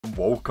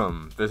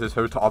Welcome, this is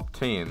how to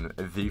obtain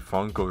the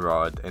fungal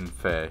rod in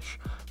Fish.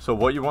 So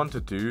what you want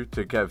to do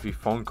to get the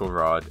fungal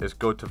rod is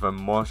go to the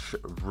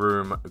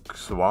mushroom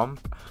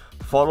swamp,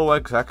 follow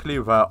exactly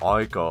where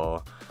I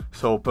go.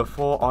 So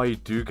before I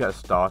do get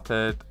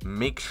started,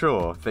 make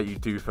sure that you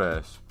do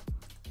this.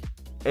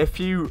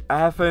 If you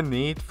ever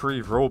need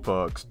free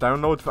Robux,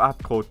 download the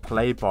app called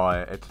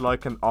Playby. It's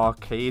like an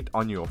arcade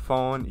on your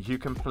phone. You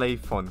can play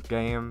fun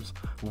games,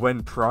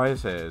 win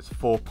prizes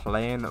for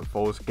playing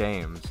those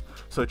games,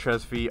 such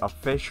as the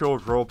official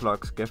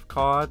Roblox gift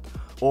card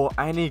or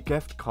any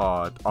gift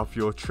card of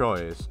your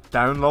choice.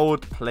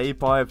 Download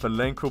Playby, the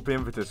link will be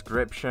in the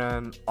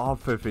description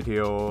of the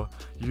video.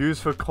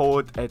 Use the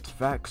code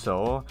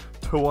ITSVEXO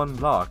to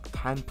unlock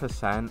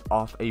 10%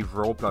 off a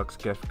Roblox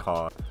gift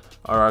card.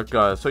 Alright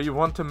guys, so you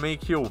want to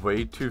make your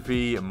way to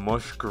the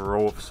Mush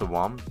Grove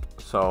Swamp.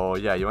 So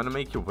yeah, you want to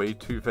make your way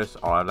to this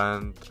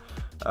island.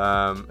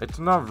 It's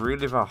not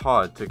really that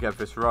hard to get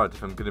this rod,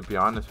 if I'm going to be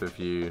honest with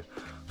you.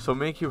 So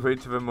make your way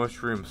to the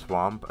Mushroom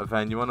Swamp, and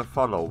then you want to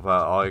follow where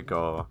I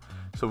go.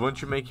 So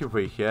once you make your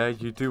way here,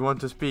 you do want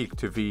to speak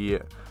to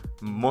the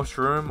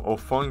mushroom or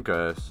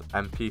fungus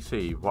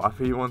NPC,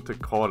 whatever you want to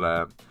call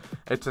it.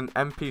 It's an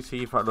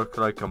NPC that looks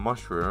like a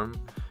mushroom,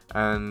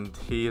 and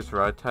he is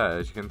right here,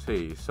 as you can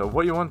see. So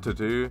what you want to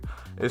do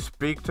is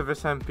speak to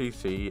this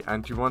NPC,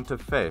 and you want to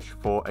fish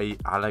for a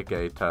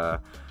alligator.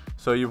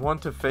 So you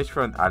want to fish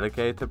for an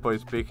alligator by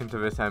speaking to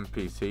this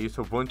NPC.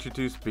 So once you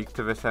do speak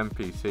to this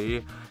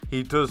NPC,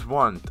 he does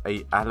want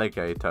a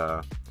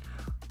alligator.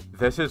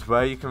 This is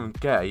where you can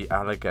get a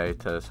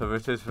alligator. So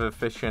this is the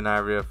fishing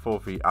area for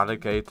the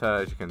alligator.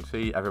 As you can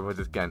see,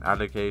 everybody's getting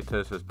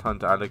alligators. There's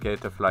tons of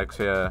alligator flags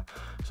here.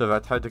 So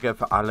that's how to get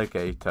the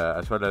alligator,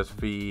 as well as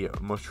the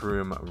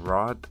mushroom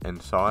rod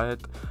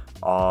inside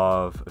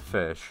of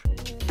fish.